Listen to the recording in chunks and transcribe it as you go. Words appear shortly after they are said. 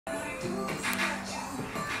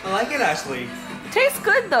I like it actually. Tastes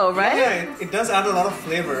good though, right? Yeah, it does add a lot of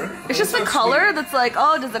flavor. It's just the color that's like,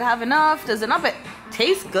 oh, does it have enough? Does it not? But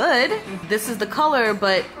tastes good. This is the color,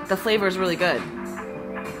 but the flavor is really good.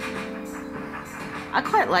 I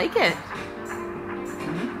quite like it.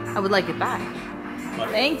 I would like it back.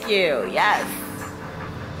 Thank you. Yes.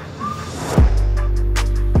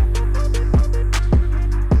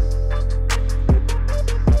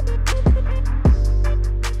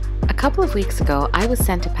 A couple of weeks ago, I was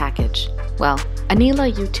sent a package. Well,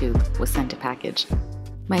 Anila YouTube was sent a package.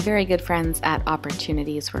 My very good friends at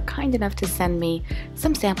Opportunities were kind enough to send me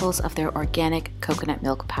some samples of their organic coconut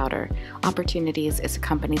milk powder. Opportunities is a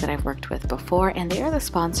company that I've worked with before, and they are the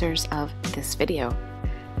sponsors of this video.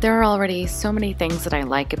 There are already so many things that I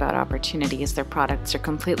like about Opportunities. Their products are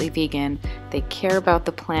completely vegan, they care about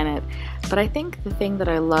the planet, but I think the thing that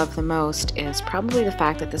I love the most is probably the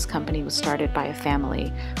fact that this company was started by a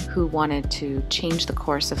family who wanted to change the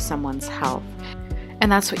course of someone's health.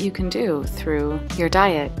 And that's what you can do through your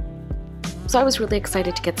diet. So I was really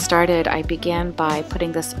excited to get started. I began by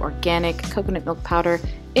putting this organic coconut milk powder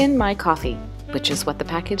in my coffee, which is what the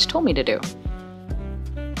package told me to do.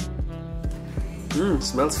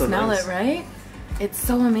 Smells so nice. Smell it, right? It's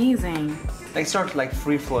so amazing. It's not like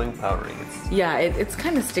free-flowing powdering. Yeah, it's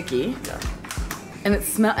kind of sticky. Yeah. And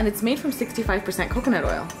it's made from 65% coconut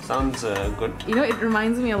oil. Sounds good. You know, it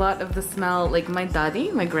reminds me a lot of the smell, like my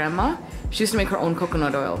dadi, my grandma, she used to make her own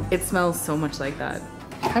coconut oil. It smells so much like that.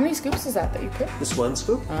 How many scoops is that you put? Just one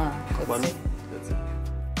scoop. One. That's it.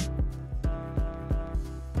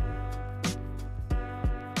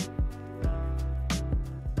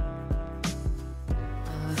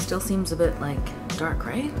 Still seems a bit like dark,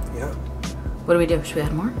 right? Yeah. What do we do? Should we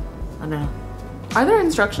add more? I don't know. Are there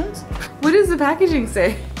instructions? What does the packaging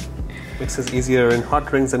say? Mixes easier in hot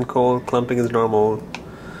drinks and cold. Clumping is normal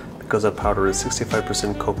because our powder is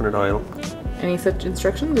 65% coconut oil. Any such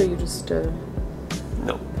instructions, or you just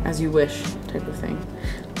no, as you wish type of thing?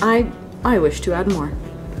 I wish to add more.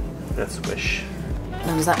 That's a wish.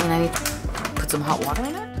 Now does that mean I need to put some hot water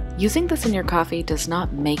in it? Using this in your coffee does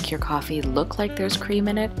not make your coffee look like there's cream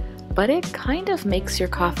in it, but it kind of makes your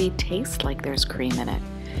coffee taste like there's cream in it.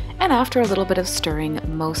 And after a little bit of stirring,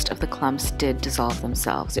 most of the clumps did dissolve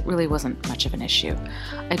themselves. It really wasn't much of an issue.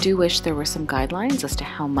 I do wish there were some guidelines as to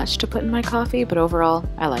how much to put in my coffee, but overall,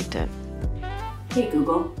 I liked it. Hey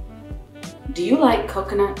Google, do you like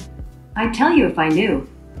coconut? I'd tell you if I knew.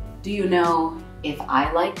 Do you know if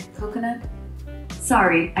I like coconut?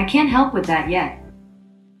 Sorry, I can't help with that yet.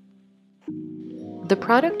 The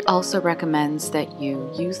product also recommends that you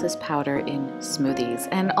use this powder in smoothies,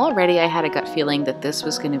 and already I had a gut feeling that this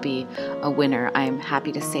was going to be a winner. I'm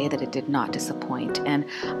happy to say that it did not disappoint, and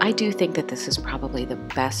I do think that this is probably the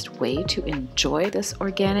best way to enjoy this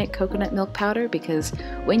organic coconut milk powder, because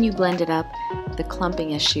when you blend it up, the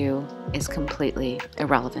clumping issue is completely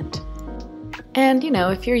irrelevant. And you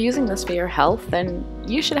know, if you're using this for your health, then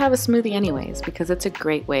you should have a smoothie anyways, because it's a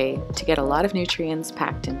great way to get a lot of nutrients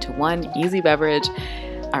packed into one easy beverage.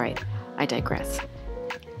 Alright, I digress.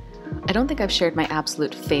 I don't think I've shared my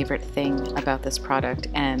absolute favorite thing about this product,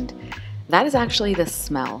 and that is actually the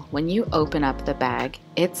smell. When you open up the bag,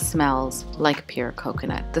 it smells like pure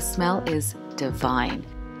coconut. The smell is divine.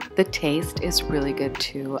 The taste is really good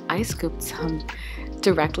too. I scooped some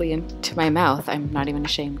directly into my mouth. I'm not even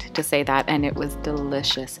ashamed to say that, and it was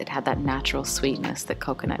delicious. It had that natural sweetness that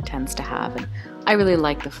coconut tends to have, and I really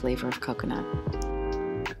like the flavor of coconut.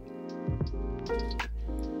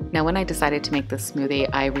 Now, when I decided to make this smoothie,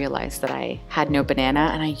 I realized that I had no banana,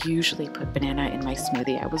 and I usually put banana in my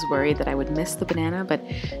smoothie. I was worried that I would miss the banana, but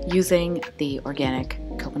using the organic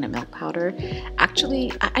coconut milk powder,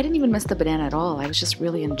 actually, I didn't even miss the banana at all. I was just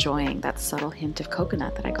really enjoying that subtle hint of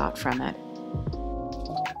coconut that I got from it.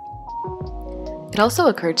 It also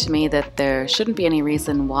occurred to me that there shouldn't be any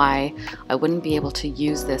reason why I wouldn't be able to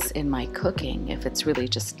use this in my cooking if it's really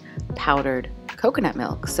just powdered coconut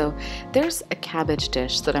milk. So there's a cabbage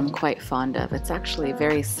dish that I'm quite fond of. It's actually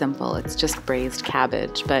very simple. It's just braised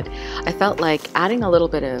cabbage, but I felt like adding a little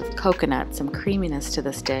bit of coconut, some creaminess to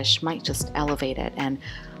this dish might just elevate it, and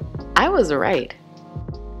I was right.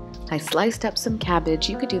 I sliced up some cabbage.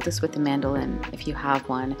 You could do this with a mandolin if you have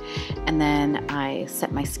one. And then I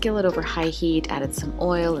set my skillet over high heat, added some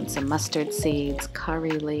oil and some mustard seeds,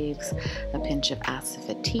 curry leaves, a pinch of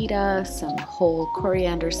asafoetida, some whole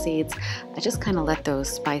coriander seeds. I just kind of let those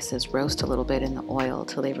spices roast a little bit in the oil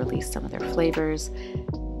till they release some of their flavors.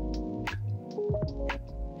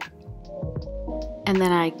 And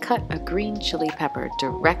then I cut a green chili pepper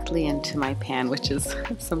directly into my pan, which is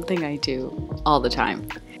something I do all the time.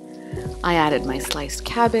 I added my sliced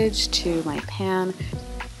cabbage to my pan,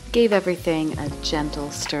 Gave everything a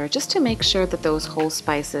gentle stir just to make sure that those whole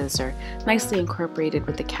spices are nicely incorporated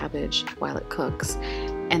with the cabbage while it cooks.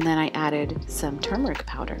 And then I added some turmeric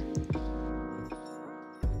powder.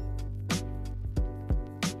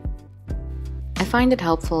 I find it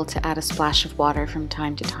helpful to add a splash of water from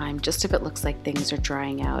time to time, just if it looks like things are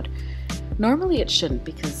drying out. Normally it shouldn't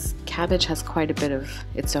because cabbage has quite a bit of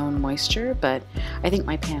its own moisture, but I think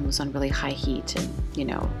my pan was on really high heat, and you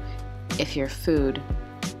know, if your food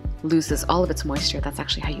loses all of its moisture, that's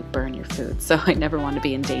actually how you burn your food. So I never want to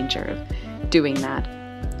be in danger of doing that.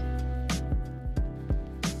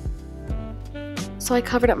 So I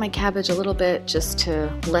covered up my cabbage a little bit just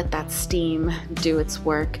to let that steam do its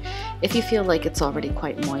work. If you feel like it's already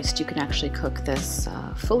quite moist, you can actually cook this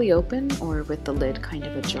fully open or with the lid kind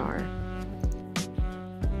of ajar.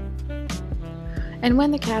 And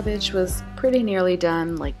when the cabbage was pretty nearly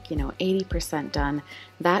done, like 80% done,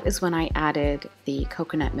 that is when I added the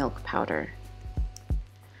coconut milk powder.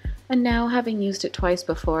 And now, having used it twice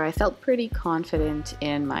before, I felt pretty confident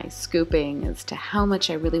in my scooping as to how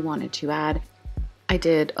much I really wanted to add. I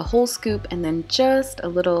did a whole scoop and then just a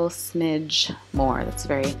little smidge more. That's a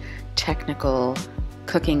very technical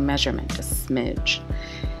cooking measurement, a smidge.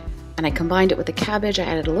 And I combined it with the cabbage. I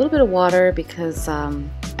added a little bit of water because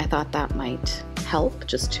I thought that might help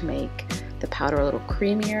just to make the powder a little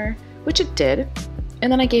creamier, which it did.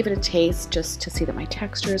 And then I gave it a taste just to see that my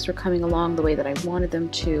textures were coming along the way that I wanted them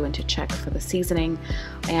to, and to check for the seasoning.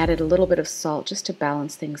 I added a little bit of salt just to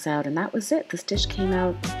balance things out, and that was it. This dish came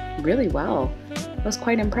out really well. I was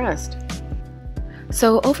quite impressed.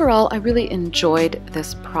 So overall, I really enjoyed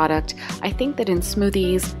this product. I think that in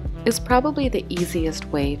smoothies is probably the easiest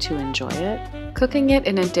way to enjoy it. Cooking it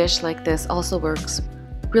in a dish like this also works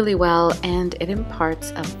really well, and it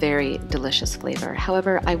imparts a very delicious flavor.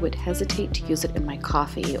 However, I would hesitate to use it in my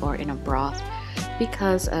coffee or in a broth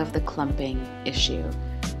because of the clumping issue.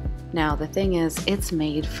 Now, the thing is, it's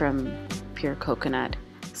made from pure coconut,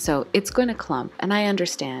 so it's going to clump, and I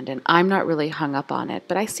understand, and I'm not really hung up on it,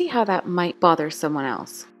 but I see how that might bother someone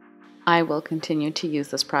else. I will continue to use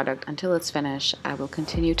this product until it's finished. I will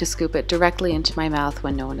continue to scoop it directly into my mouth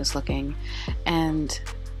when no one is looking, and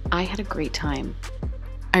I had a great time.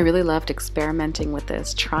 I really loved experimenting with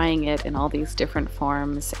this, trying it in all these different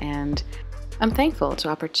forms, and I'm thankful to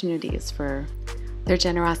Opportuniteas for their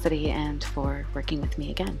generosity and for working with me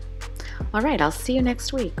again. All right, I'll see you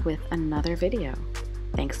next week with another video.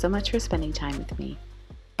 Thanks so much for spending time with me.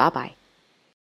 Bye-bye.